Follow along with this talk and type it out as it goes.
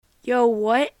Yo,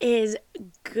 what is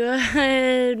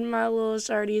good, my little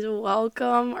shardies?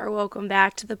 Welcome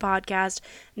back to the podcast.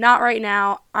 Not right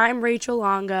now. I'm Rachel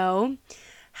Longo.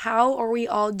 How are we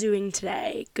all doing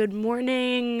today? Good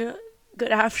morning,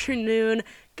 good afternoon,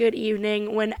 good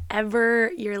evening,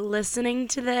 whenever you're listening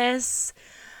to this.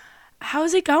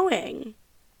 How's it going?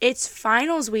 It's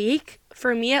finals week,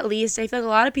 for me at least. I feel like a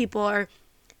lot of people are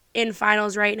in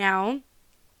finals right now.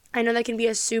 I know that can be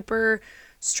a super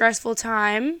stressful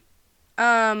time.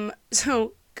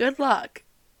 So good luck.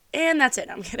 And that's it.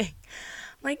 I'm kidding.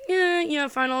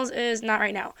 Finals is not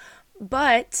right now.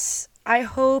 But I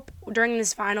hope during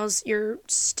this finals you're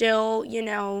still,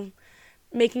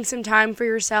 making some time for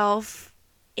yourself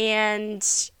and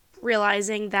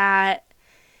realizing that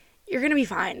you're going to be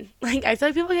fine. I feel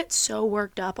like people get so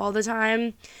worked up all the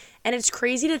time, and it's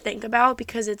crazy to think about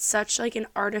because it's such an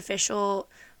artificial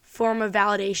form of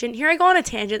validation. Here I go on a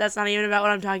tangent that's not even about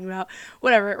what I'm talking about.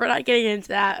 Whatever, we're not getting into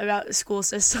that about school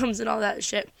systems and all that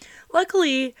shit.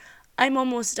 Luckily, I'm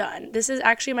almost done. This is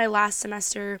actually my last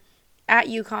semester at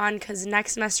UConn because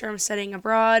next semester I'm studying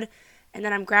abroad and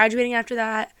then I'm graduating after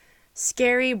that.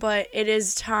 Scary, but it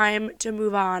is time to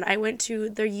move on. I went to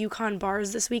the UConn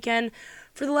bars this weekend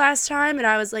for the last time and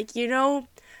I was like,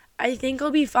 I think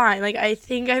I'll be fine. I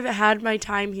think I've had my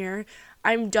time here.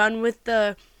 I'm done with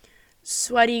the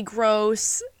sweaty,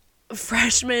 gross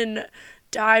freshman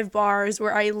dive bars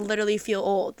where I literally feel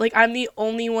old. I'm the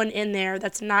only one in there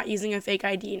that's not using a fake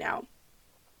ID now.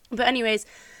 But anyways,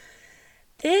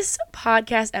 this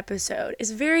podcast episode is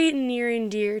very near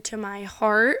and dear to my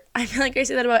heart. I feel like I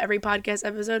say that about every podcast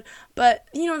episode, but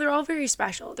they're all very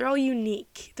special. They're all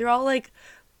unique. They're all like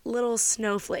little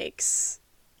snowflakes.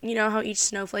 You know how each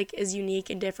snowflake is unique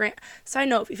and different. Side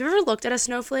note, if you've ever looked at a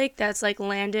snowflake that's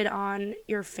landed on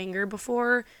your finger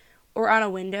before or on a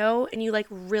window and you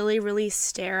really, really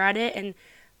stare at it and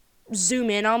zoom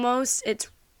in almost,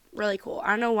 it's really cool. I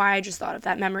don't know why I just thought of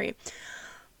that memory.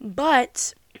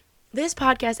 But this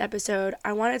podcast episode,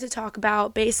 I wanted to talk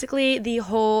about basically the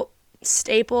whole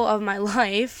staple of my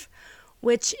life,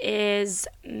 which is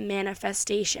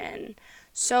manifestation.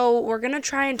 So we're going to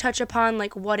try and touch upon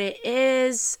what it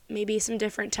is, maybe some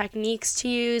different techniques to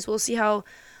use. We'll see how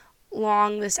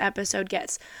long this episode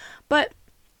gets. But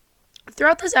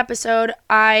throughout this episode,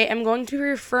 I am going to be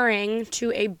referring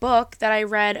to a book that I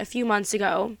read a few months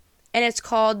ago, and it's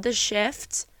called The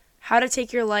Shift: How to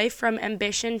Take Your Life from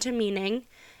Ambition to Meaning,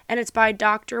 and it's by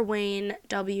Dr. Wayne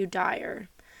W. Dyer.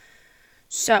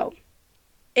 So,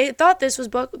 I thought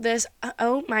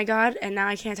oh my god, and now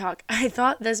I can't talk. I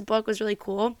thought this book was really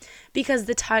cool because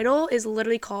the title is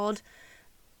literally called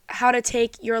How to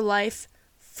Take Your Life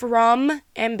from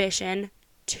Ambition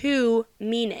to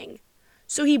Meaning.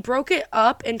 So he broke it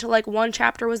up into one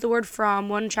chapter was the word from,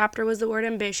 one chapter was the word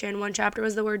ambition, one chapter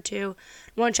was the word to,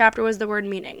 one chapter was the word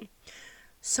meaning.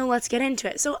 So let's get into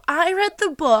it. So I read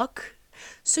the book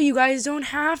so you guys don't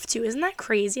have to. Isn't that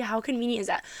crazy? How convenient is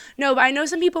that? No, but I know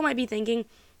some people might be thinking,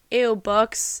 ew,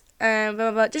 books, blah,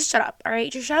 blah, blah. Just shut up, all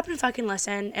right? Just shut up and fucking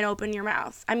listen and open your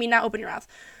mouth. I mean, not open your mouth.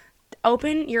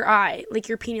 Open your eye,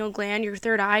 your pineal gland, your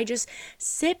third eye. Just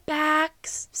sit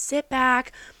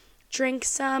back, drink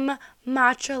some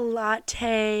matcha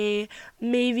latte,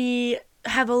 maybe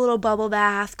have a little bubble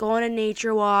bath, go on a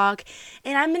nature walk,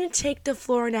 and I'm going to take the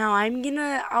floor now.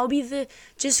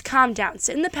 Just calm down.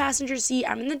 Sit in the passenger seat.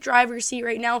 I'm in the driver's seat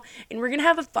right now, and we're going to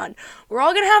have fun. We're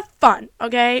all going to have fun,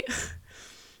 okay?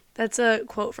 That's a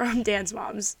quote from Dance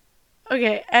Moms.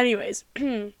 Okay, anyways.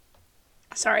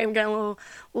 Sorry, I'm getting a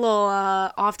little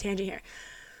off tangent here.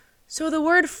 So the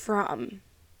word from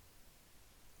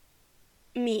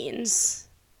means,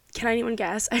 can anyone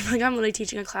guess? I feel like I'm literally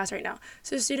teaching a class right now.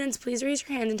 So students, please raise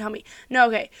your hands and tell me. No,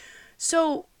 okay.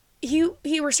 So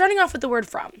we're starting off with the word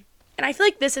from. And I feel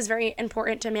like this is very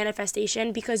important to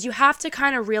manifestation because you have to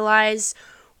kind of realize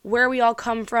where we all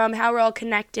come from, how we're all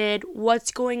connected,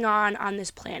 what's going on this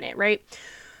planet, right?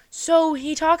 So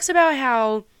he talks about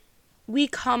how we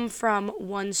come from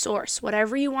one source,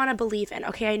 whatever you want to believe in.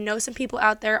 Okay, I know some people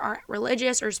out there aren't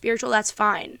religious or spiritual, that's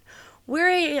fine.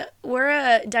 We're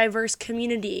a diverse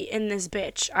community in this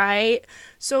bitch.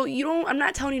 I'm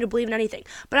not telling you to believe in anything,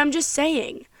 but I'm just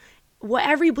saying,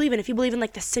 whatever you believe in, if you believe in the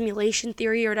simulation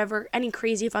theory or whatever, any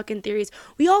crazy fucking theories,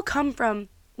 we all come from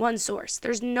one source.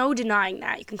 There's no denying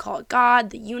that. You can call it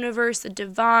God, the universe, the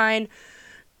divine,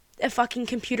 a fucking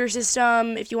computer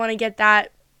system, if you want to get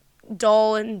that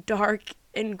dull and dark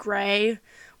and gray,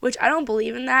 which I don't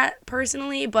believe in that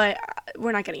personally, but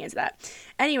we're not getting into that.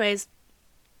 Anyways,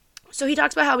 so he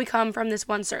talks about how we come from this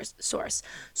one source.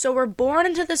 So we're born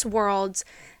into this world,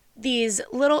 these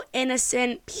little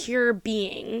innocent, pure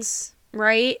beings,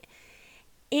 right?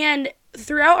 And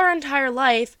throughout our entire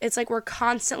life, it's like we're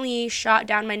constantly shot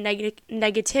down by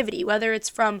negativity, whether it's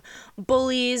from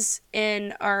bullies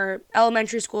in our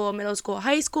elementary school, middle school,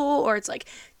 high school, or it's like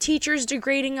teachers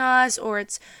degrading us, or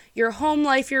it's your home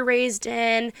life you're raised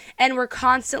in, and we're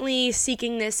constantly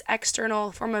seeking this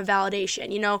external form of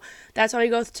validation. That's why you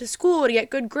go to school, to get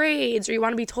good grades, or you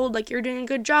want to be told like you're doing a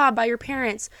good job by your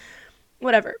parents,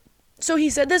 whatever. So he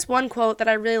said this one quote that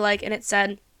I really like, and it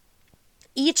said,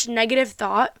 "Each negative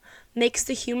thought makes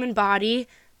the human body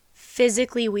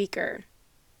physically weaker."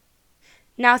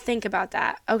 Now think about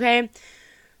that, okay?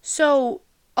 So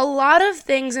a lot of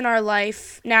things in our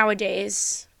life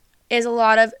nowadays is a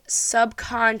lot of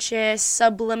subconscious,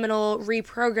 subliminal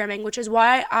reprogramming, which is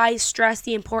why I stress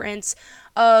the importance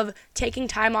of taking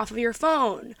time off of your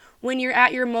phone when you're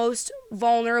at your most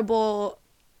vulnerable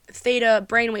theta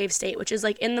brainwave state, which is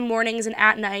like in the mornings and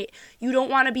at night. You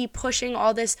don't want to be pushing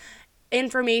all this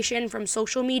information from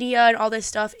social media and all this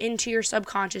stuff into your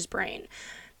subconscious brain,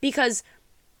 because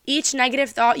each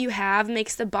negative thought you have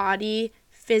makes the body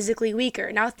physically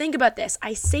weaker. Now think about this.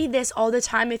 I say this all the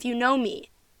time if you know me,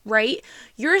 right?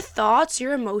 Your thoughts,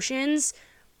 your emotions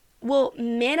will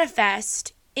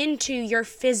manifest into your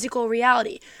physical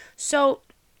reality. So,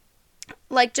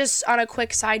 like, just on a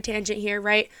quick side tangent here,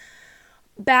 right?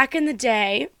 Back in the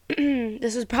day,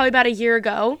 this was probably about a year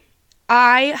ago,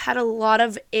 I had a lot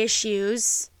of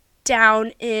issues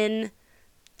down in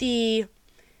the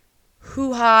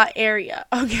hoo-ha area,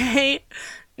 okay?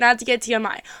 Not to get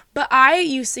TMI, but I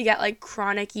used to get like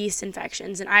chronic yeast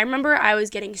infections, and I remember I was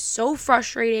getting so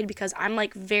frustrated because I'm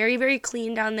like very, very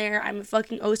clean down there. I'm a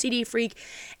fucking OCD freak,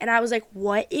 and I was like,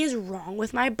 what is wrong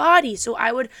with my body? So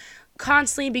I would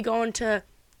constantly be going to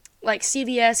like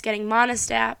CVS, getting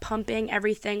Monistat, pumping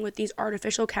everything with these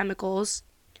artificial chemicals.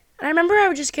 And I remember I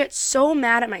would just get so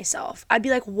mad at myself. I'd be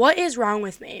like, what is wrong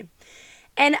with me?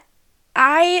 And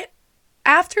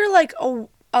after like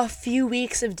a few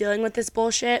weeks of dealing with this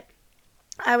bullshit,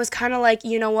 I was kind of like,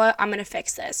 you know what? I'm going to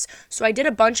fix this. So I did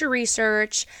a bunch of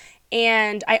research,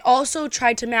 and I also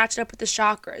tried to match it up with the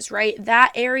chakras, right?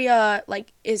 That area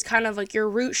like is kind of like your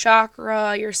root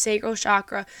chakra, your sacral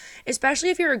chakra, especially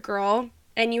if you're a girl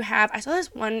and you have, I saw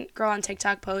this one girl on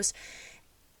TikTok post,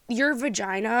 your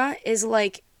vagina is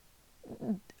like,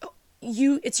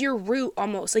 it's your root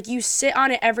almost, like you sit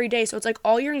on it every day, so it's like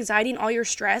all your anxiety and all your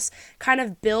stress kind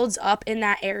of builds up in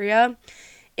that area,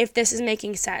 if this is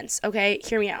making sense. Okay,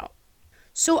 hear me out.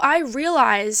 So I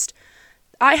realized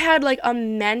I had like a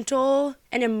mental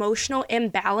and emotional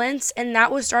imbalance, and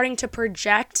that was starting to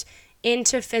project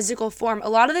into physical form. A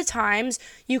lot of the times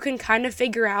you can kind of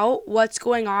figure out what's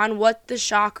going on, what the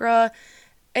chakra.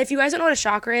 If you guys don't know what a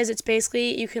chakra is, it's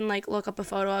basically, you can like look up a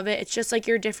photo of it. It's just like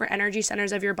your different energy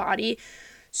centers of your body.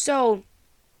 So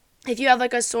if you have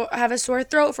like a sore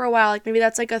throat for a while, like maybe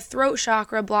that's like a throat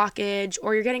chakra blockage,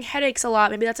 or you're getting headaches a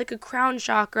lot, maybe that's like a crown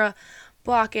chakra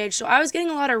blockage. So I was getting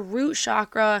a lot of root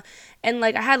chakra, and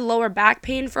like I had lower back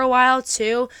pain for a while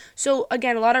too. So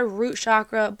again, a lot of root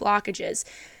chakra blockages.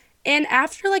 And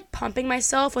after like pumping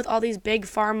myself with all these big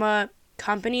pharma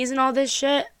companies and all this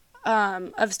shit,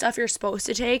 of stuff you're supposed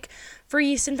to take for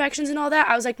yeast infections and all that,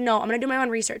 I was like, no, I'm going to do my own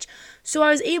research. So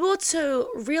I was able to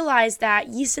realize that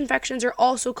yeast infections are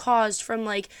also caused from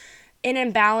like an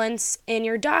imbalance in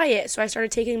your diet. So I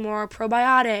started taking more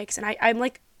probiotics, and I'm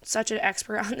like such an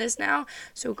expert on this now.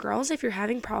 So girls, if you're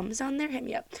having problems down there, hit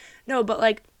me up. No, but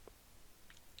like,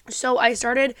 so I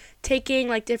started taking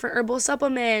like different herbal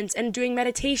supplements and doing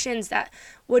meditations that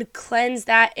would cleanse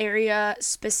that area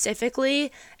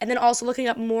specifically, and then also looking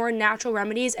up more natural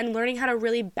remedies and learning how to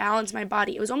really balance my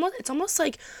body. It's almost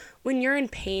like when you're in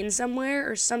pain somewhere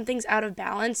or something's out of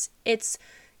balance, it's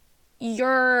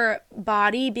your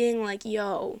body being like,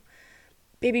 yo,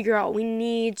 baby girl, we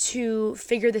need to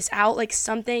figure this out. Like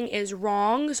something is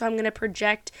wrong, so I'm going to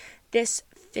project this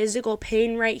physical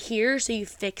pain right here so you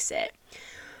fix it.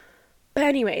 But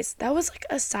anyways, that was like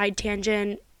a side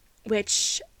tangent,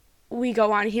 which we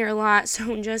go on here a lot,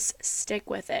 so just stick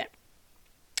with it.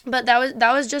 But that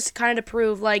was just kind of to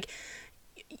prove like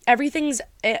everything's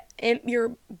in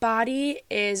your body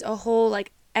is a whole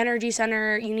like energy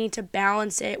center. You need to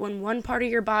balance it. When one part of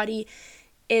your body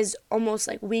is almost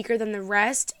like weaker than the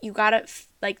rest, you gotta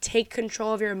like take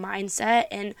control of your mindset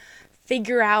and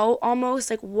figure out almost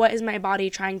like, what is my body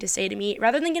trying to say to me,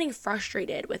 rather than getting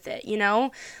frustrated with it,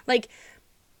 like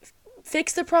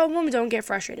fix the problem, don't get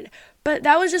frustrated. But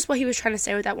that was just what he was trying to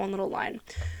say with that one little line.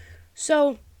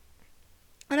 So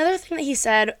another thing that he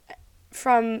said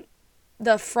from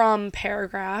the from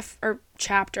paragraph or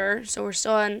chapter, so we're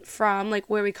still in from, like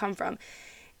where we come from,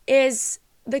 is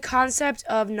the concept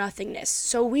of nothingness.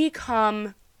 So we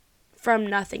come from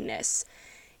nothingness.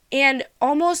 And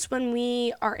almost when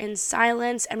we are in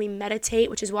silence and we meditate,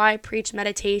 which is why I preach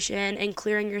meditation and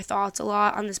clearing your thoughts a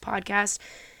lot on this podcast,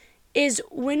 is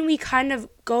when we kind of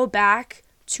go back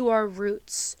to our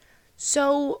roots.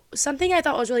 So something I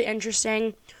thought was really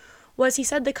interesting was he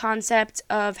said the concept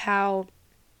of how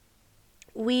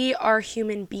we are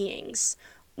human beings.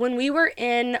 When we were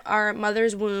in our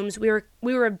mother's wombs, we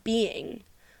were a being.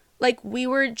 Like, we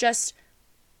were just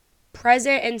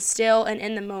present and still and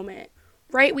in the moment,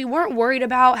 right? We weren't worried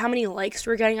about how many likes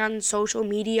we're getting on social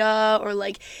media, or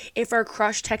like if our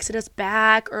crush texted us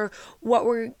back, or what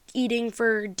we're eating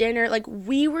for dinner. Like,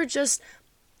 we were just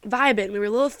vibing. We were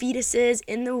little fetuses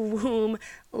in the womb,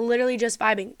 literally just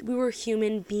vibing. We were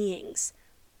human beings.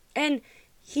 And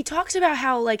he talks about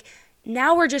how, like,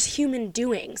 now we're just human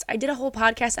doings. I did a whole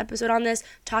podcast episode on this,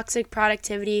 toxic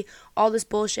productivity, all this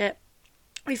bullshit.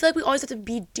 I feel like we always have to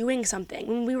be doing something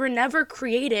when we were never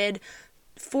created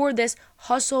for this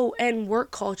hustle and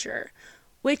work culture,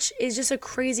 which is just a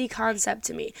crazy concept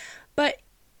to me. But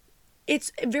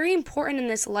it's very important in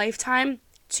this lifetime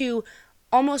to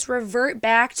almost revert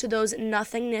back to those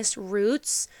nothingness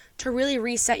roots to really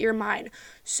reset your mind.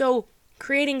 So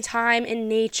creating time in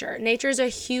nature. Nature is a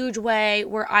huge way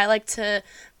where I like to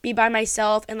be by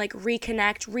myself and like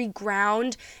reconnect,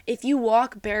 reground. If you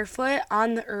walk barefoot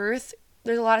on the earth,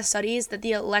 there's a lot of studies that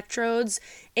the electrodes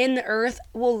in the earth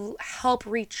will help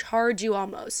recharge you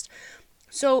almost.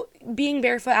 So being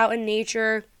barefoot out in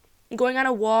nature, going on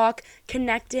a walk,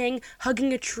 connecting,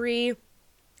 hugging a tree,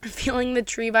 feeling the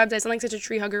tree vibes. I sound like such a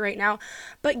tree hugger right now.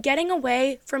 But getting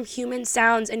away from human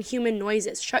sounds and human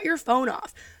noises. Shut your phone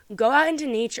off. Go out into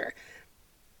nature.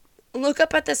 Look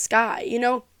up at the sky,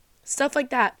 stuff like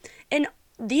that. And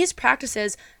these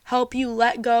practices help you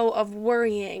let go of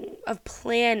worrying, of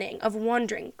planning, of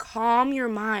wondering. Calm your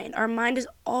mind. Our mind is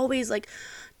always like,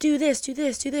 do this, do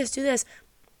this, do this, do this.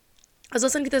 I was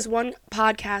listening to this one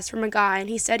podcast from a guy, and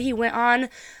he said he went on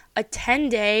a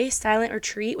 10-day silent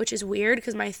retreat, which is weird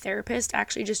because my therapist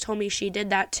actually just told me she did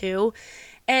that too.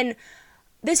 And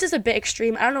this is a bit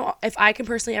extreme. I don't know if I can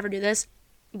personally ever do this,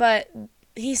 but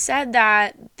he said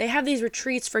that they have these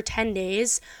retreats for 10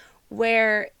 days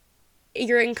where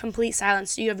you're in complete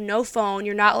silence. So you have no phone.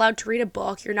 You're not allowed to read a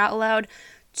book. You're not allowed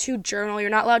to journal. You're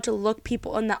not allowed to look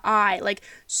people in the eye. Like,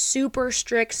 super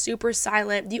strict, super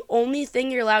silent. The only thing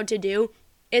you're allowed to do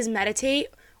is meditate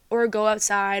or go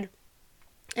outside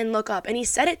and look up. And he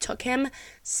said it took him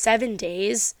 7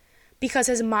 days because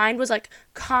his mind was like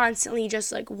constantly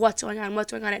just like, what's going on?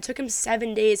 It took him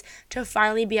 7 days to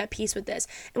finally be at peace with this.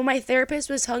 And when my therapist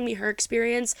was telling me her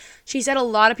experience, she said a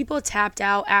lot of people tapped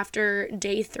out after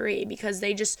day 3 because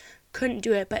they just couldn't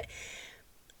do it. But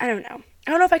I don't know. I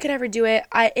don't know if I could ever do it.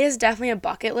 It is definitely a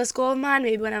bucket list goal of mine,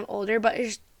 maybe when I'm older, but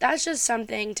that's just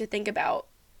something to think about.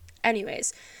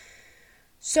 Anyways,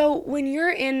 so when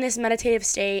you're in this meditative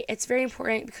state, it's very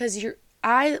important because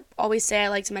I always say I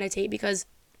like to meditate because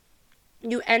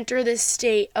you enter this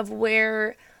state of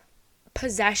where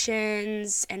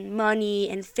possessions and money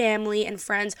and family and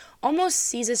friends almost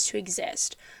ceases to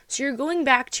exist. So you're going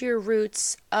back to your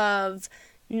roots of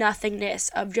nothingness,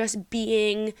 of just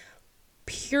being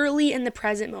purely in the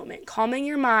present moment, calming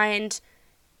your mind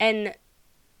and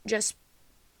just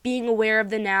being aware of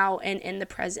the now and in the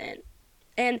present.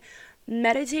 And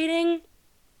meditating,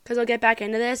 because I'll get back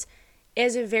into this,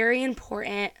 is very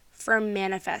important for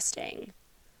manifesting.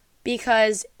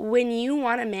 Because when you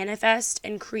want to manifest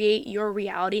and create your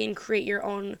reality and create your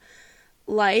own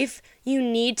life, you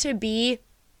need to be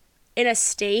in a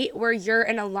state where you're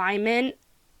in alignment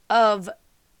of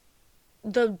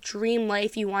the dream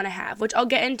life you want to have, which I'll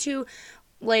get into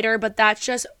later, but that's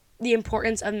just the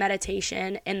importance of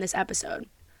meditation in this episode.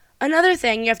 Another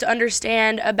thing you have to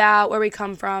understand about where we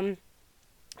come from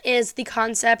is the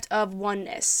concept of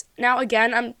oneness. Now,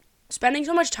 again, I'm spending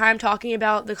so much time talking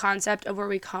about the concept of where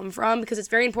we come from because it's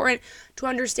very important to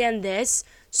understand this.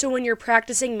 So when you're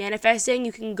practicing manifesting,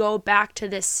 you can go back to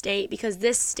this state because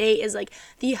this state is like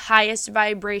the highest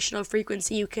vibrational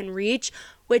frequency you can reach,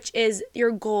 which is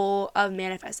your goal of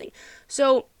manifesting.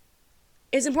 So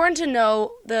it's important to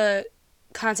know the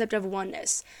concept of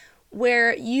oneness,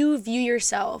 where you view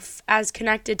yourself as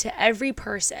connected to every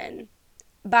person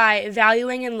by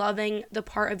valuing and loving the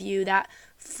part of you that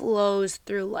flows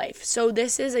through life. So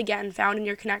this is, again, found in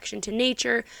your connection to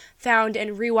nature, found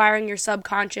in rewiring your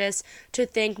subconscious to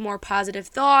think more positive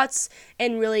thoughts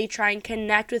and really try and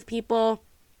connect with people.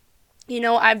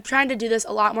 I'm trying to do this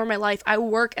a lot more in my life. I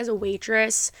work as a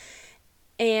waitress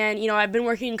And, I've been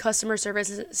working in customer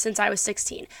service since I was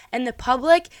 16. And the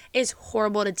public is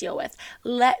horrible to deal with.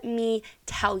 Let me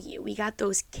tell you, we got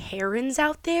those Karens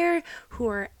out there who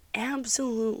are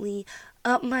absolutely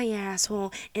up my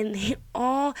asshole, and they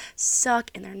all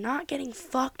suck, and they're not getting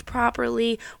fucked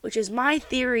properly, which is my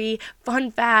theory.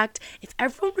 Fun fact, if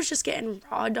everyone was just getting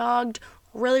raw dogged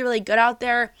really, really good out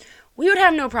there, we would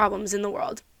have no problems in the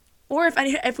world. Or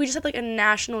if we just had like a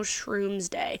national shrooms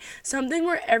day, something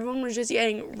where everyone was just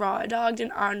getting raw dogged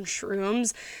and on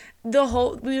shrooms,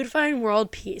 we would find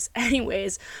world peace.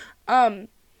 Anyways,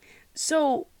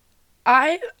 so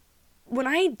when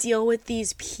I deal with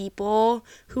these people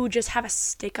who just have a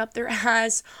stick up their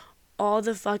ass all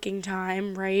the fucking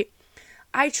time, right?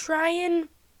 I try and,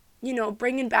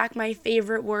 bringing back my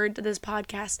favorite word to this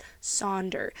podcast,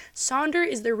 sonder. Sonder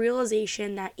is the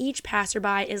realization that each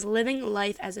passerby is living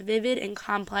life as vivid and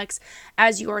complex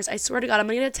as yours. I swear to God, I'm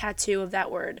going to get a tattoo of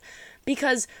that word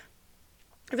because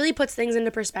it really puts things into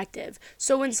perspective.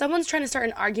 So when someone's trying to start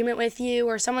an argument with you,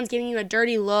 or someone's giving you a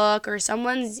dirty look, or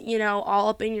someone's, all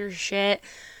up in your shit,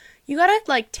 you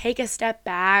gotta, take a step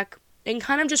back and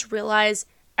kind of just realize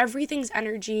everything's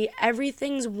energy,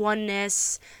 everything's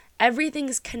oneness,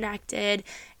 everything's connected,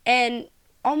 and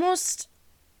almost,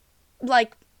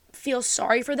 feel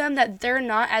sorry for them that they're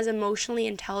not as emotionally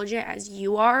intelligent as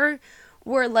you are,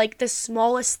 where, the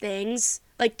smallest things,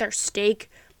 like their steak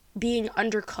being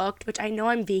undercooked, which I know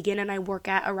I'm vegan and I work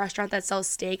at a restaurant that sells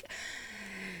steak.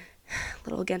 A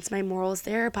little against my morals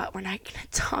there, but we're not going to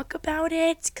talk about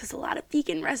it because a lot of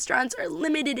vegan restaurants are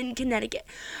limited in Connecticut.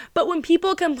 But when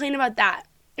people complain about that,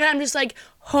 and I'm just like,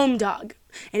 home dog,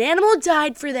 an animal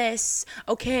died for this,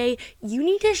 okay? You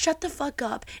need to shut the fuck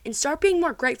up and start being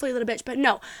more grateful, you little bitch. But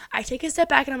no, I take a step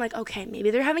back and I'm like, okay,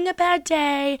 maybe they're having a bad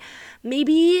day.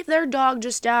 Maybe their dog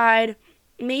just died.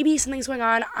 Maybe something's going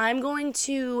on. I'm going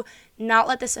to not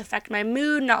let this affect my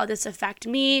mood, not let this affect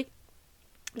me.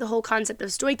 The whole concept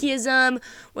of stoicism,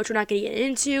 which we're not going to get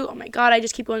into. Oh my God, I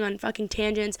just keep going on fucking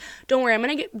tangents. Don't worry, I'm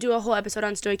going to do a whole episode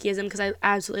on stoicism because I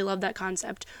absolutely love that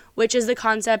concept, which is the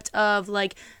concept of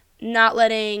not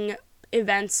letting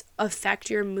events affect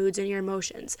your moods and your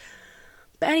emotions.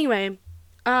 But anyway,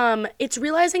 it's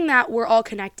realizing that we're all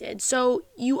connected. So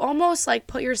you almost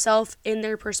put yourself in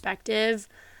their perspective,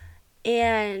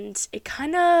 and it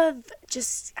kind of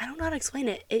just, I don't know how to explain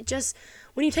it. It just,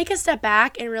 when you take a step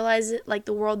back and realize that,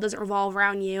 the world doesn't revolve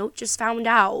around you, just found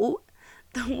out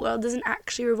the world doesn't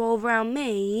actually revolve around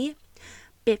me,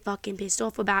 bit fucking pissed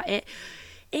off about it,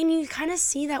 and you kind of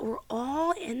see that we're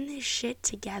all in this shit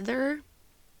together,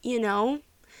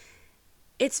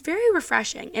 it's very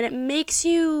refreshing, and it makes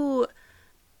you,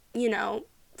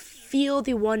 feel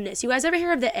the oneness. You guys ever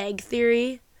hear of the egg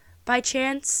theory by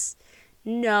chance?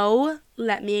 No,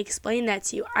 let me explain that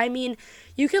to you. I mean,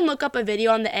 you can look up a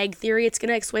video on the egg theory. It's going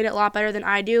to explain it a lot better than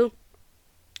I do.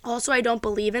 Also, I don't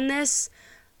believe in this.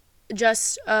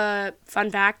 Just a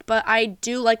fun fact, but I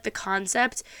do like the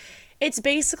concept. It's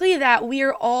basically that we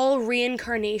are all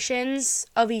reincarnations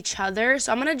of each other.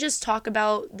 So I'm going to just talk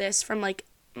about this from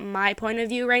my point of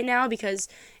view right now because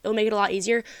it'll make it a lot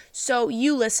easier. So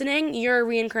you listening, you're a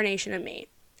reincarnation of me.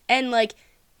 And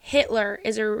Hitler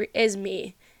is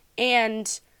me.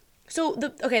 And so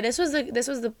this was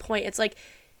the point. It's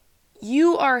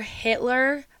you are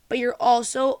Hitler, but you're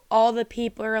also all the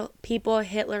people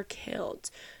Hitler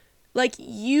killed.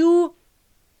 You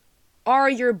are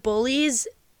your bullies,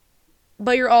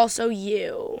 but you're also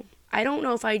you. I don't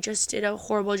know if I just did a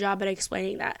horrible job at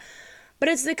explaining that. But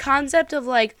it's the concept of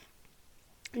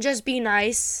just be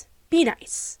nice. Be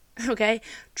nice. Okay?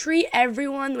 Treat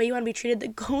everyone the way you want to be treated. The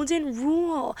golden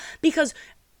rule. Because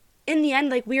in the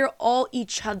end, we are all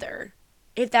each other,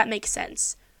 if that makes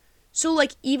sense. So,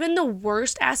 even the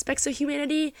worst aspects of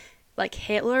humanity,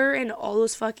 Hitler and all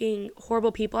those fucking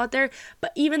horrible people out there,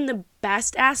 but even the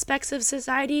best aspects of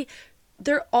society,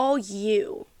 they're all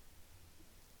you.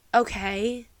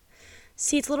 Okay?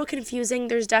 See, it's a little confusing.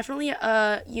 There's definitely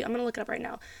I'm going to look it up right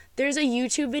now. There's a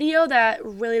YouTube video that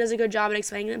really does a good job at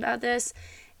explaining about this,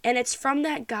 and it's from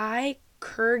that guy,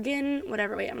 Kurgan,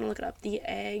 whatever. Wait, I'm going to look it up. The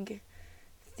Egg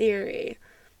Theory.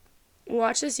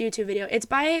 Watch this YouTube video. It's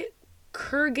by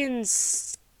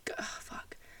Kurgan's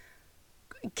Kurzgesagt,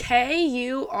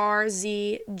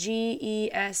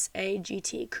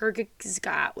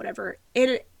 Kurzgesagt, whatever.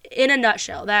 In a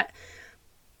nutshell, that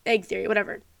egg theory,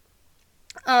 whatever.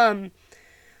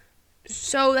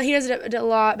 So he does a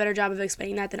lot better job of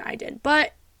explaining that than I did,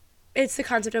 but it's the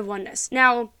concept of oneness.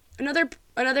 Now,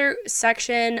 another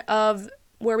section of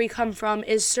where we come from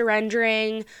is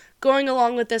surrendering, going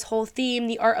along with this whole theme,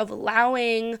 the art of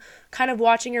allowing, kind of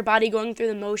watching your body going through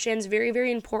the motions. Very,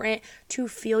 very important to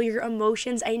feel your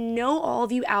emotions. I know all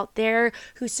of you out there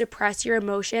who suppress your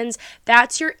emotions,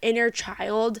 that's your inner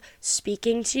child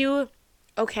speaking to you,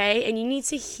 okay? And you need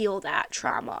to heal that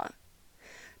trauma.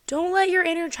 Don't let your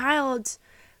inner child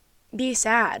be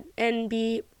sad and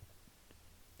be,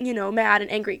 mad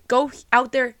and angry. Go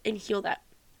out there and heal that.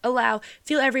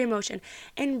 Feel every emotion,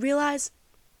 and realize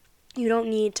you don't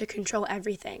need to control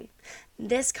everything.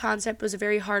 This concept was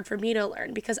very hard for me to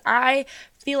learn because I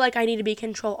feel like I need to be in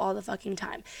control all the fucking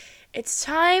time. It's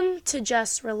time to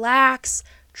just relax,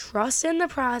 trust in the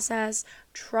process,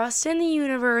 trust in the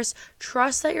universe,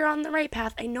 trust that you're on the right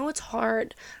path. I know it's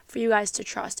hard for you guys to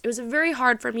trust. It was very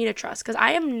hard for me to trust because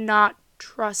I am not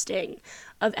trusting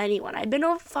of anyone. I've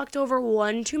been fucked over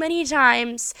one too many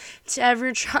times to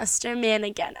ever trust a man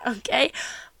again, okay?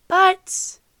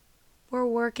 But we're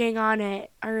working on it,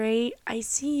 all right? I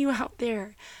see you out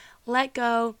there. Let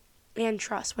go and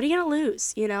trust. What are you going to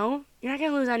lose, You're not going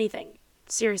to lose anything.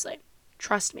 Seriously.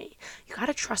 Trust me. You got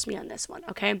to trust me on this one,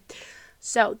 okay?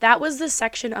 So that was the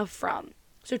section of from.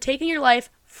 So taking your life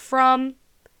from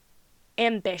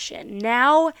ambition.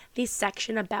 Now the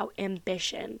section about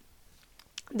ambition.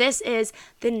 This is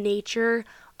the nature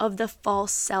of the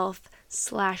false self /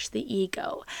 the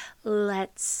ego.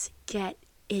 Let's get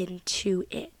into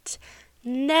it.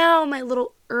 Now, my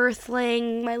little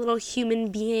earthling, my little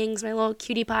human beings, my little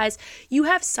cutie pies, you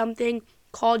have something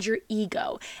called your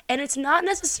ego. And it's not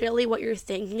necessarily what you're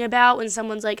thinking about when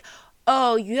someone's like,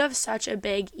 oh, you have such a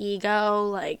big ego,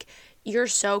 like, you're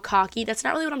so cocky. That's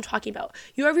not really what I'm talking about.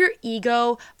 You have your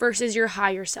ego versus your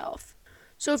higher self.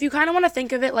 So if you kind of want to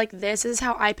think of it like this is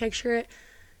how I picture it.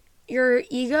 Your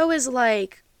ego is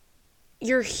like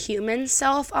your human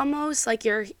self almost, like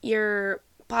you're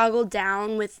boggled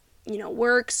down with,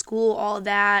 work, school, all of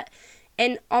that,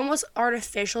 and almost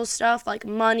artificial stuff like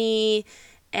money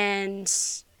and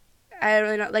I don't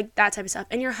really know, like that type of stuff.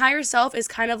 And your higher self is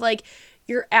kind of like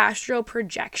your astral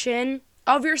projection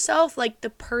of yourself, like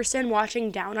the person watching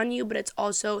down on you, but it's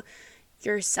also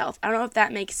yourself. I don't know if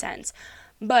that makes sense,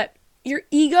 but your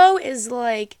ego is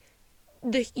like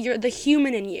the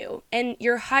human in you, and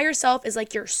your higher self is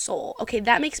like your soul. Okay,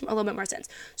 that makes a little bit more sense.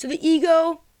 So the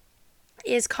ego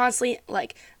is constantly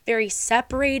like very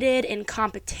separated, in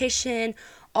competition,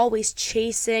 always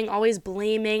chasing, always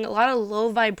blaming, a lot of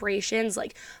low vibrations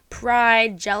like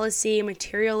pride, jealousy,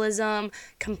 materialism,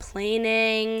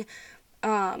 complaining,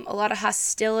 a lot of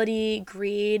hostility,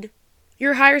 greed.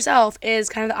 Your higher self is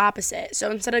kind of the opposite. So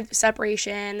instead of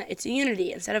separation, it's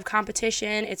unity. Instead of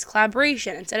competition, it's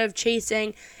collaboration. Instead of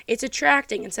chasing, it's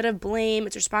attracting. Instead of blame,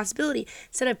 it's responsibility.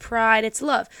 Instead of pride, it's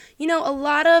love. A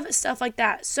lot of stuff like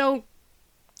that. So,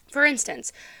 for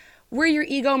instance, where your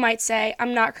ego might say,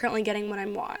 I'm not currently getting what I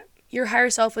want. Your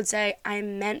higher self would say,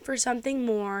 I'm meant for something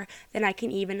more than I can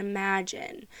even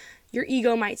imagine. Your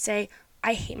ego might say,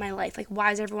 I hate my life. Like,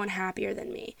 why is everyone happier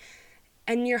than me?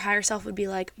 And your higher self would be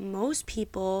like, most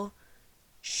people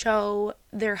show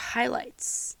their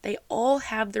highlights. They all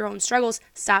have their own struggles.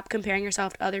 Stop comparing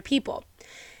yourself to other people.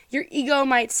 Your ego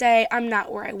might say, I'm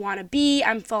not where I want to be.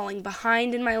 I'm falling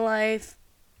behind in my life.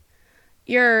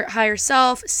 Your higher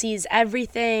self sees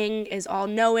everything, is all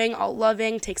knowing, all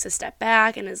loving, takes a step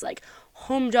back and is like,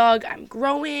 home dog, I'm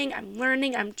growing, I'm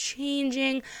learning, I'm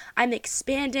changing, I'm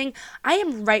expanding. I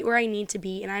am right where I need to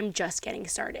be and I'm just getting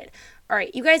started. All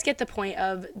right, you guys get the point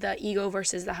of the ego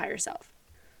versus the higher self.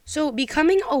 So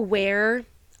becoming aware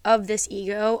of this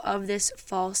ego, of this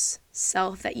false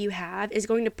self that you have, is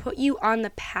going to put you on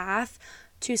the path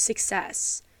to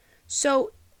success.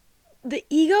 So the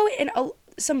ego, and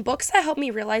some books that helped me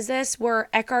realize this were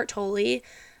Eckhart Tolle,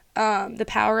 The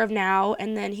Power of Now,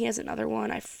 and then he has another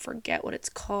one, I forget what it's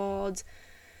called.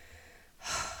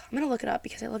 I'm going to look it up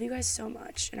because I love you guys so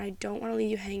much and I don't want to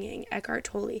leave you hanging. Eckhart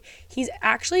Tolle. He's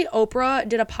actually, Oprah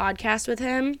did a podcast with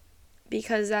him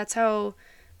because that's how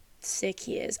sick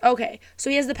he is. Okay,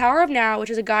 so he has The Power of Now, which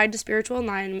is a guide to spiritual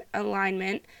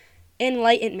enlightenment.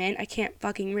 I can't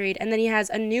fucking read. And then he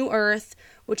has A New Earth,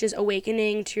 which is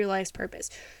awakening to your life's purpose.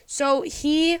 So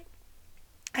he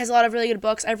has a lot of really good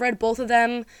books. I've read both of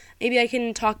them. Maybe I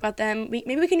can talk about them.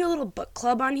 Maybe we can do a little book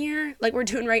club on here, like we're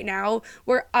doing right now,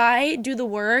 where I do the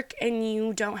work and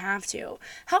you don't have to.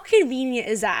 How convenient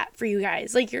is that for you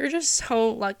guys? Like, you're just so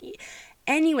lucky.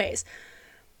 Anyways,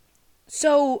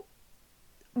 so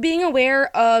being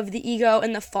aware of the ego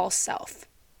and the false self.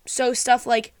 So stuff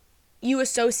like you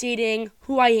associating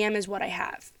who I am is what I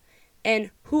have,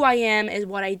 and who I am is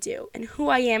what I do, and who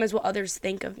I am is what others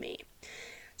think of me.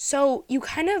 So you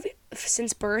kind of,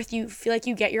 since birth, you feel like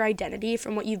you get your identity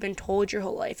from what you've been told your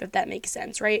whole life, if that makes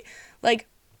sense, right? Like,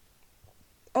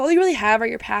 all you really have are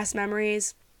your past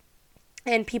memories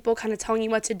and people kind of telling you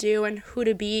what to do and who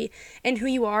to be and who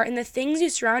you are and the things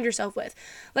you surround yourself with.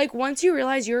 Like, once you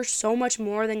realize you're so much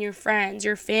more than your friends,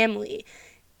 your family,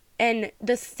 and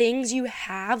the things you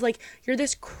have, like, you're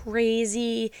this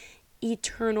crazy,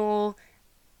 eternal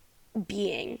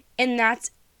being. And that's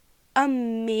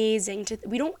amazing.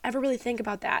 We don't ever really think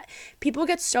about that. People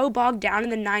get so bogged down in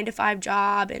the 9-to-5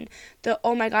 job and the,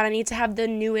 oh my God, I need to have the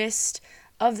newest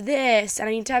of this and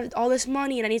I need to have all this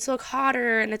money and I need to look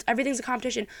hotter and everything's a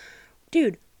competition.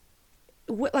 Dude,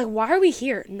 like, why are we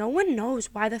here? No one knows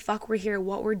why the fuck we're here,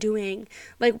 what we're doing.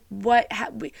 Like, what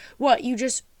you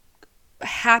just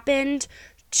happened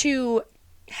to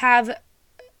have,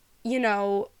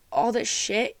 all this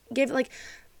shit. Give, like,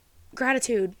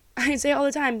 gratitude. I say all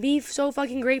the time, be so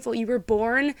fucking grateful. You were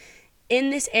born in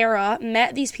this era,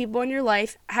 met these people in your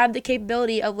life, have the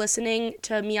capability of listening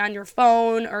to me on your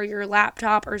phone or your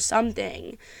laptop or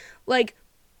something. Like,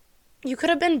 you could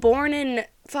have been born in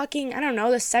fucking, I don't know,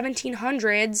 the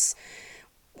 1700s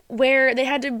where they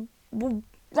had to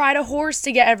ride a horse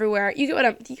to get everywhere. You get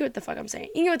what the fuck I'm saying.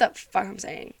 You get what the fuck I'm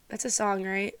saying. That's a song,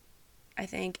 right? I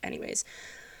think. Anyways.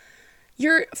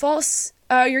 Your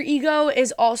ego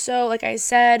is also, like I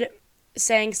said,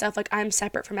 saying stuff like, I'm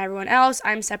separate from everyone else.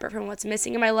 I'm separate from what's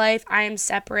missing in my life. I am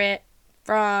separate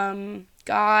from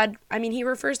God. I mean, he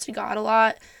refers to God a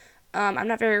lot. I'm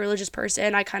not a very religious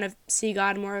person. I kind of see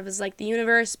God more of as like the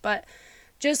universe, but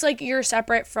just like you're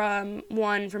separate from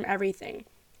everything.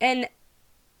 And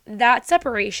that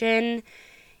separation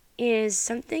is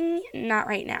something not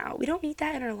right now. We don't need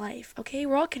that in our life, okay?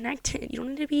 We're all connected. You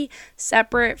don't need to be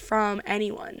separate from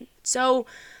anyone. So,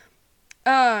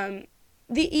 the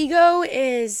ego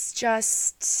is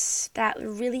just that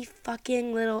really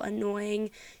fucking little annoying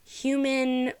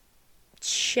human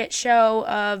shit show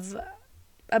of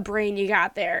a brain you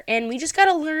got there. And we just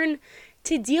gotta learn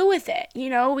to deal with it. We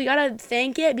gotta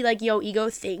thank it, be like, yo, ego,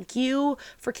 thank you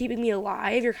for keeping me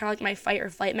alive. You're kind of like my fight or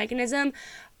flight mechanism,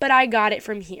 but I got it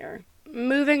from here.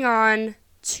 Moving on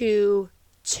to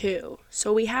 2.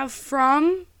 So we have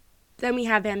from, then we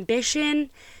have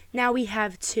ambition, now we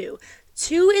have 2.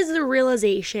 2 is the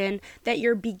realization that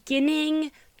you're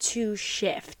beginning to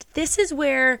shift. This is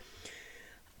where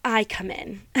I come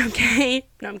in, okay?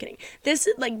 No, I'm kidding. This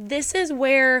is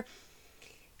where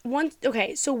once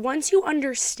you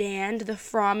understand the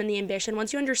from and the ambition,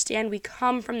 once you understand we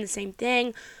come from the same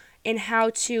thing and how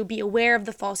to be aware of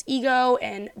the false ego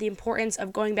and the importance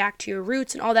of going back to your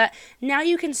roots and all that, now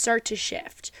you can start to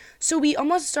shift. So we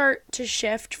almost start to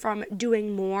shift from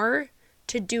doing more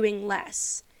to doing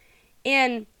less.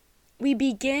 And we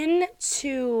begin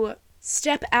to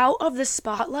step out of the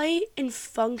spotlight and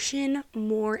function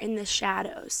more in the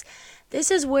shadows. This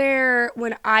is where,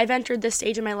 when I've entered this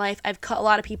stage in my life, I've cut a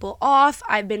lot of people off.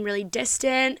 I've been really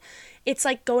distant. It's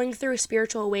like going through a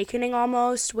spiritual awakening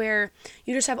almost, where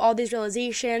you just have all these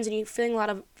realizations and you're feeling a lot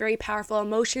of very powerful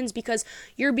emotions because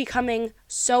you're becoming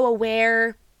so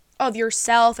aware of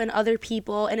yourself and other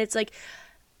people. And it's like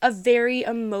a very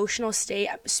emotional state.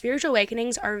 Spiritual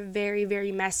awakenings are very,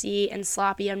 very messy and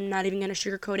sloppy. I'm not even going to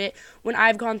sugarcoat it. When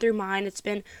I've gone through mine, it's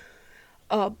been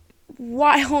a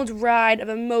wild ride of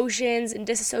emotions and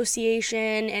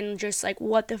disassociation and just like,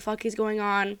 what the fuck is going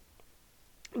on?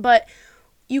 But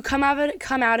you come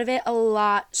out of it a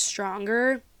lot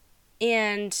stronger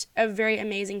and a very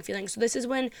amazing feeling. So this is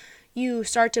when you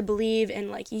start to believe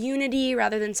in like unity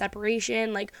rather than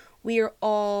separation. Like, we are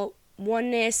all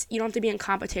oneness. You don't have to be in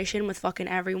competition with fucking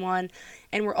everyone,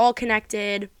 and we're all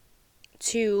connected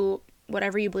to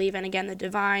whatever you believe in. Again, the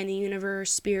divine, the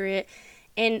universe, spirit.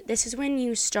 And this is when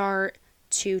you start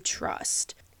to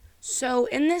trust. So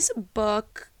in this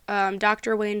book,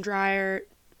 Dr. Wayne Dyer,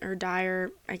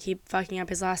 I keep fucking up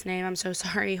his last name, I'm so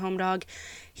sorry, home dog.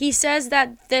 He says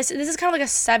that this is kind of like a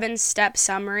 7-step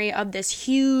summary of this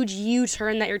huge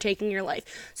U-turn that you're taking in your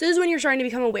life. So this is when you're starting to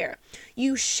become aware.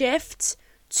 You shift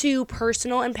to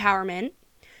personal empowerment.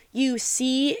 You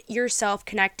see yourself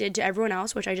connected to everyone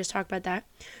else, which I just talked about that.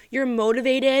 You're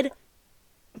motivated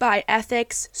by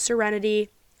ethics, serenity,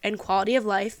 and quality of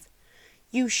life.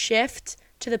 You shift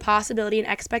to the possibility and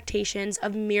expectations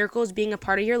of miracles being a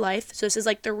part of your life. So this is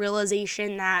like the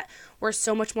realization that we're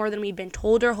so much more than we've been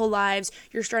told our whole lives.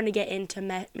 You're starting to get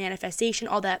into manifestation,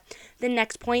 all that. The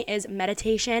next point is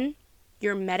meditation.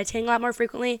 You're meditating a lot more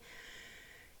frequently.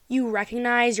 You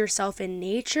recognize yourself in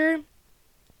nature,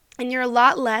 and you're a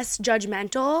lot less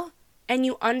judgmental, and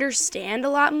you understand a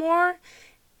lot more,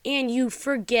 and you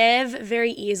forgive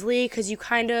very easily because you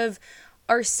kind of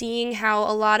are seeing how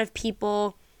a lot of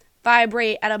people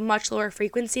vibrate at a much lower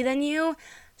frequency than you.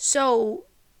 So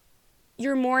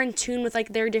you're more in tune with like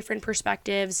their different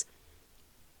perspectives,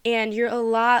 and you're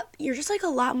just like a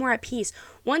lot more at peace.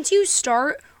 Once you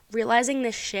start realizing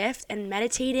this shift and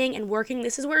meditating and working,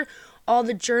 this is where all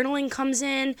the journaling comes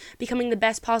in, becoming the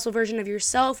best possible version of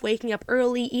yourself, waking up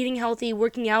early, eating healthy,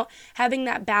 working out, having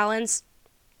that balance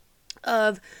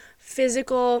of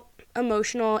physical,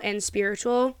 emotional, and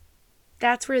spiritual.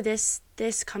 That's where this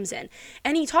comes in.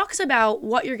 And he talks about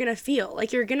what you're going to feel.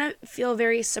 Like, you're going to feel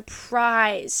very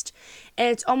surprised. And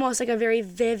it's almost like a very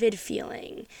vivid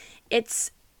feeling.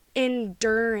 It's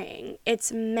enduring.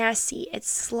 It's messy. It's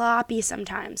sloppy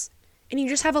sometimes. And you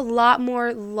just have a lot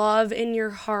more love in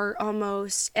your heart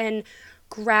almost, and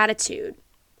gratitude.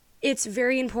 It's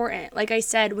very important, like I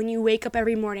said, when you wake up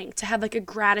every morning, to have like a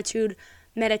gratitude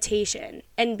meditation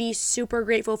and be super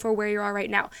grateful for where you are right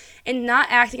now and not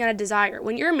acting on a desire.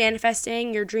 When you're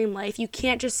manifesting your dream life, you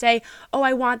can't just say, oh,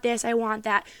 I want this, I want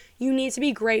that. You need to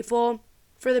be grateful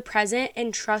for the present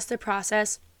and trust the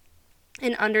process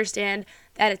and understand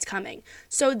that it's coming.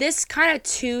 So this kind of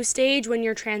 2-stage when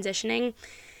you're transitioning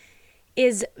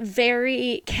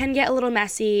can get a little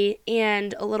messy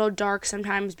and a little dark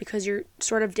sometimes, because you're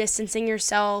sort of distancing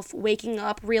yourself, waking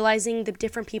up, realizing the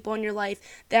different people in your life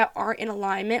that aren't in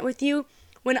alignment with you.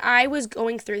 When I was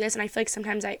going through this, and I feel like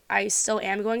sometimes I still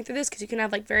am going through this, because you can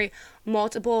have like very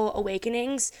multiple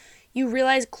awakenings, you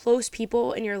realize close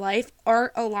people in your life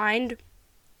aren't aligned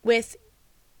with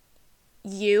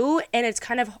you, and it's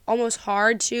kind of almost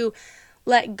hard to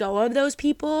let go of those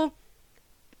people,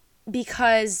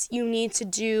 because you need to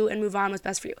do and move on what's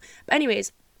best for you. But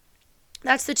anyways,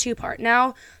 that's the 2 part.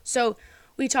 Now, so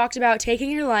we talked about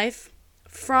taking your life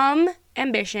from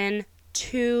ambition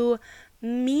to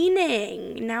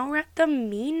meaning. Now we're at the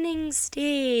meaning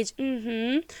stage.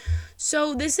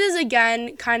 So this is,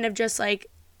 again, kind of just like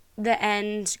the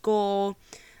end goal.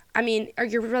 I mean,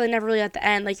 you're really never really at the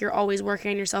end. Like, you're always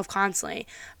working on yourself constantly.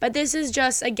 But this is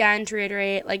just, again, to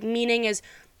reiterate, like, meaning is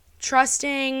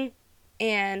trusting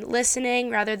and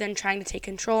listening rather than trying to take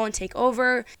control and take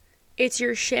over. It's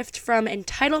your shift from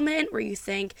entitlement, where you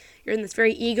think you're in this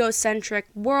very egocentric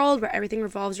world where everything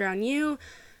revolves around you.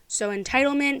 So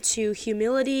entitlement to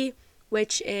humility,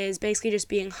 which is basically just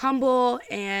being humble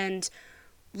and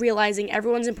realizing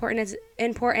everyone's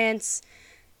importance.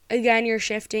 Again, you're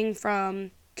shifting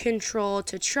from control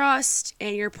to trust,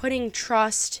 and you're putting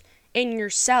trust in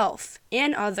yourself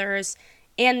and others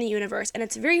and the universe. And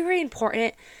it's very, very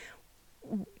important,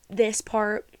 this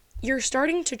part. You're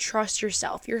starting to trust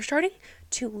yourself. You're starting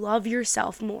to love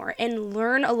yourself more and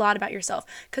learn a lot about yourself,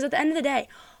 because at the end of the day,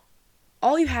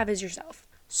 all you have is yourself.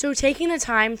 So taking the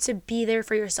time to be there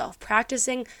for yourself,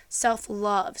 practicing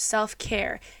self-love,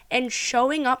 self-care, and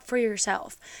showing up for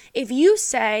yourself. If you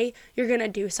say you're going to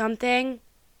do something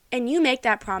and you make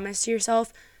that promise to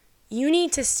yourself, you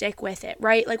need to stick with it,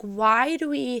 right? Like, why do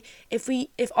we, if we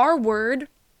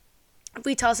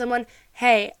tell someone,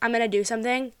 hey, I'm going to do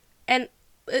something, and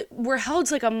we're held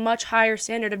to like a much higher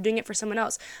standard of doing it for someone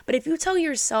else. But if you tell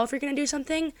yourself you're going to do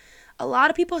something, a lot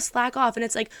of people slack off, and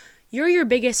it's like, you're your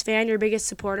biggest fan, your biggest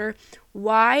supporter.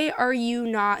 Why are you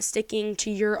not sticking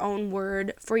to your own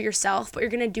word for yourself, but you're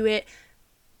going to do it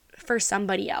for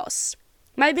somebody else?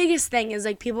 My biggest thing is,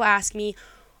 like, people ask me,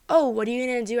 oh, what are you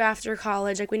going to do after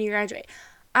college, like when you graduate?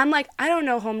 I'm like, I don't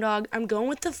know, home dog. I'm going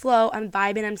with the flow. I'm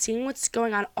vibing. I'm seeing what's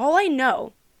going on. All I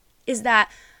know is that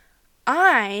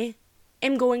I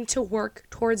am going to work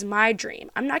towards my dream.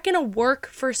 I'm not going to work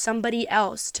for somebody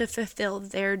else to fulfill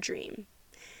their dream.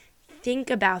 Think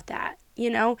about that,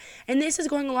 And this is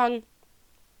going along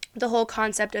the whole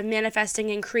concept of manifesting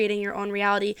and creating your own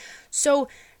reality. So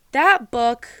that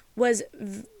book was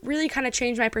really kind of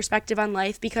changed my perspective on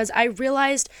life, because I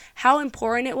realized how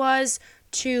important it was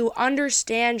to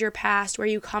understand your past, where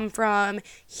you come from,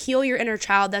 heal your inner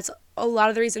child. That's a lot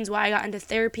of the reasons why I got into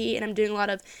therapy, and I'm doing a lot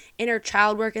of inner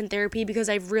child work in therapy, because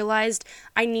I've realized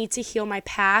I need to heal my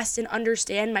past and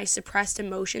understand my suppressed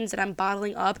emotions that I'm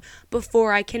bottling up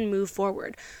before I can move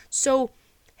forward. So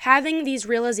having these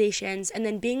realizations and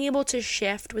then being able to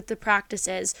shift with the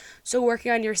practices, so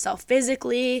working on yourself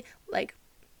physically, like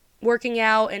working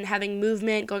out and having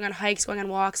movement, going on hikes, going on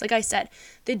walks. Like I said,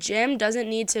 the gym doesn't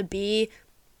need to be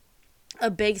a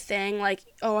big thing, like,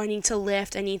 oh, I need to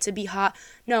lift, I need to be hot.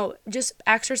 No, just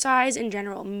exercise in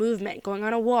general, movement, going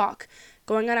on a walk,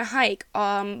 going on a hike,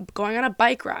 going on a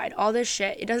bike ride, all this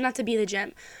shit. It doesn't have to be the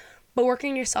gym. But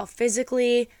working on yourself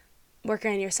physically,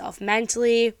 working on yourself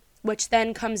mentally, which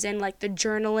then comes in like the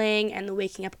journaling and the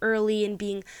waking up early and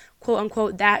being quote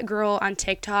unquote that girl on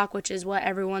TikTok, which is what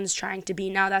everyone's trying to be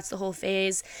now. That's the whole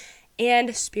phase.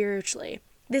 And spiritually.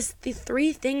 The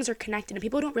three things are connected and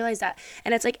people don't realize that.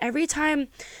 And it's like every time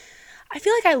I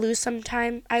feel like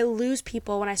I lose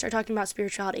people when I start talking about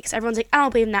spirituality because everyone's like, I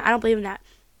don't believe in that. I don't believe in that.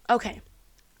 Okay.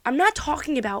 I'm not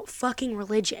talking about fucking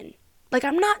religion. Like,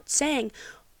 I'm not saying,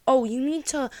 oh, you need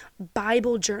to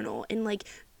Bible journal and like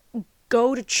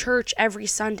go to church every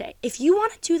Sunday. If you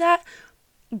want to do that,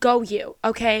 go you,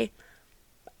 okay?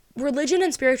 Religion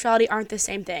and spirituality aren't the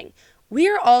same thing. We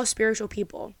are all spiritual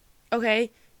people,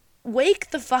 okay?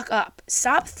 Wake the fuck up.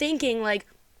 Stop thinking like,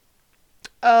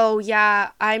 oh yeah,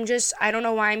 I don't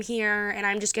know why I'm here and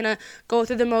I'm just gonna go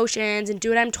through the motions and do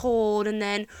what I'm told and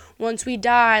then once we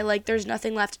die, like there's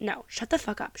nothing left. No, shut the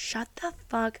fuck up. Shut the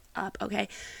fuck up, okay?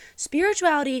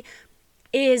 Spirituality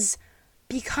is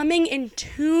becoming in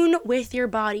tune with your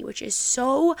body, which is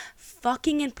so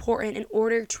fucking important in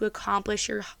order to accomplish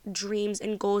your dreams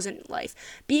and goals in life.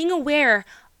 Being aware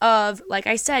of, like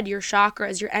I said, your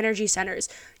chakras, your energy centers,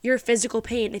 your physical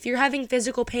pain. If you're having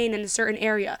physical pain in a certain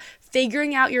area,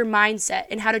 figuring out your mindset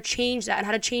and how to change that and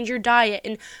how to change your diet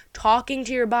and talking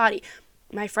to your body.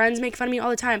 My friends make fun of me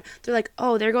all the time. They're like,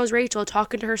 oh, there goes Rachel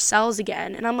talking to her cells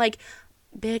again. And I'm like,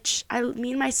 bitch, me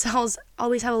and my cells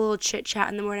always have a little chit chat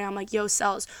in the morning. I'm like, yo,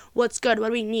 cells, what's good? What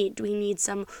do we need? Do we need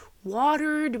some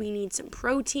water? Do we need some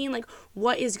protein? Like,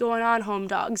 what is going on, home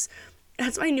dogs?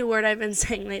 That's my new word I've been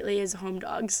saying lately is home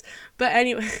dogs. But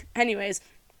anyways,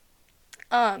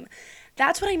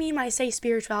 that's what I mean when I say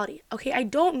spirituality. Okay, I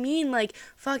don't mean like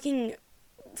fucking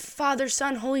Father,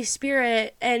 Son, Holy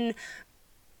Spirit and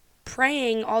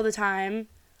praying all the time.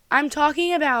 I'm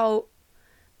talking about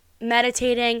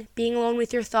meditating, being alone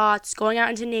with your thoughts, going out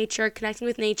into nature, connecting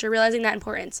with nature, realizing that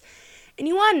importance. And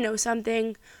you want to know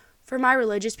something? For my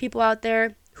religious people out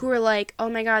there who are like, oh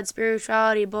my God,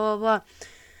 spirituality, blah, blah, blah.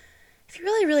 If you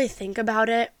really, really think about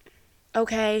it,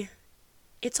 okay,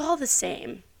 it's all the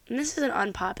same. And this is an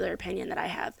unpopular opinion that I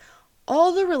have.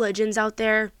 All the religions out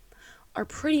there are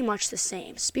pretty much the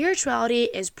same. Spirituality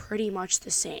is pretty much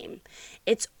the same.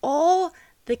 It's all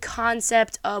the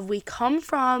concept of we come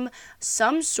from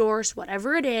some source,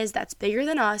 whatever it is, that's bigger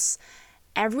than us.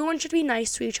 Everyone should be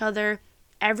nice to each other.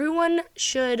 Everyone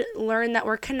should learn that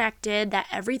we're connected, that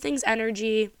everything's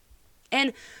energy.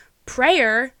 And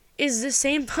prayer is the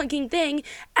same fucking thing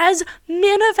as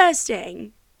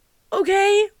manifesting.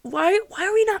 Okay? Why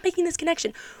are we not making this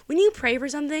connection? When you pray for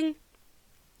something,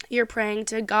 you're praying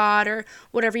to God or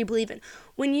whatever you believe in.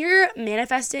 When you're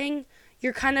manifesting,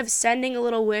 you're kind of sending a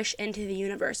little wish into the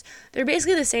universe. They're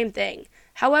basically the same thing.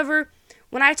 However,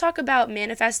 when I talk about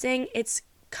manifesting, it's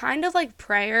kind of like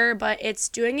prayer, but it's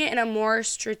doing it in a more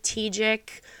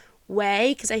strategic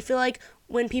way because I feel like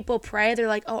when people pray, they're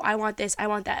like, oh, I want this, I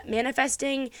want that.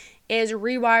 Manifesting is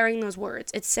rewiring those words.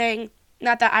 It's saying,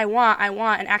 not that I want,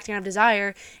 and acting out of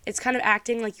desire. It's kind of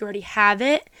acting like you already have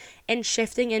it and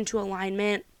shifting into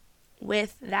alignment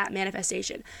with that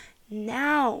manifestation.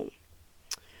 Now,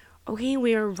 okay,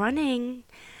 we are running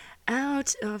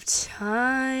out of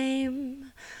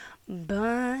time,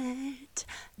 but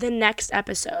the next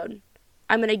episode,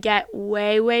 I'm going to get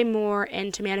way, way more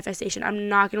into manifestation. I'm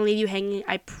not going to leave you hanging,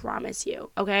 I promise you,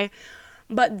 okay?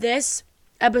 But this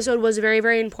episode was very,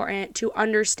 very important to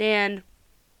understand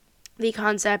the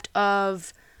concept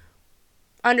of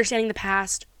understanding the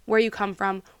past, where you come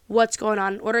from, what's going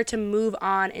on in order to move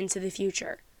on into the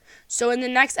future. So in the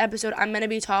next episode, I'm going to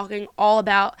be talking all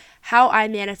about how I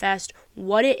manifest,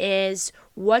 what it is,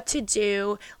 what to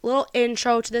do, a little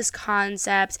intro to this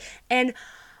concept, and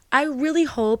I really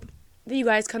hope that you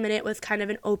guys come in it with kind of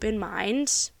an open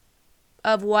mind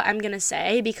of what I'm going to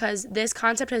say because this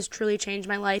concept has truly changed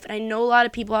my life, and I know a lot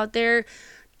of people out there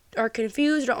are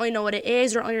confused, don't really know what it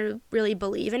is, don't really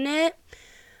believe in it,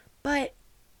 but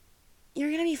you're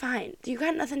going to be fine. You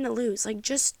got nothing to lose. Like,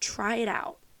 just try it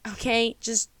out, okay?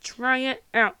 Just try it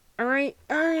out, all right,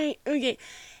 okay.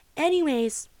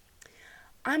 Anyways,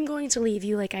 I'm going to leave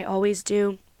you like I always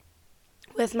do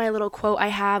with my little quote I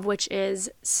have, which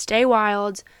is, stay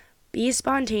wild, be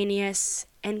spontaneous,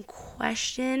 and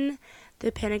question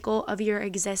the pinnacle of your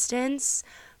existence.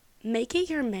 Make it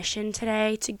your mission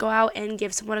today to go out and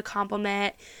give someone a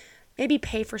compliment, maybe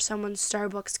pay for someone's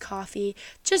Starbucks coffee,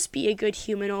 just be a good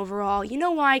human overall. You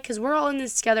know why? Because we're all in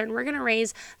this together and we're going to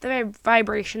raise the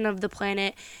vibration of the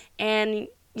planet and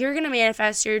you're going to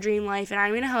manifest your dream life and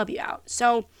I'm going to help you out.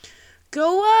 So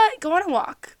go on a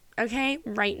walk, okay,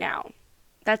 right now.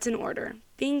 That's in order.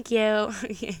 Thank you.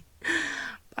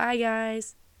 Bye,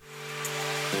 guys.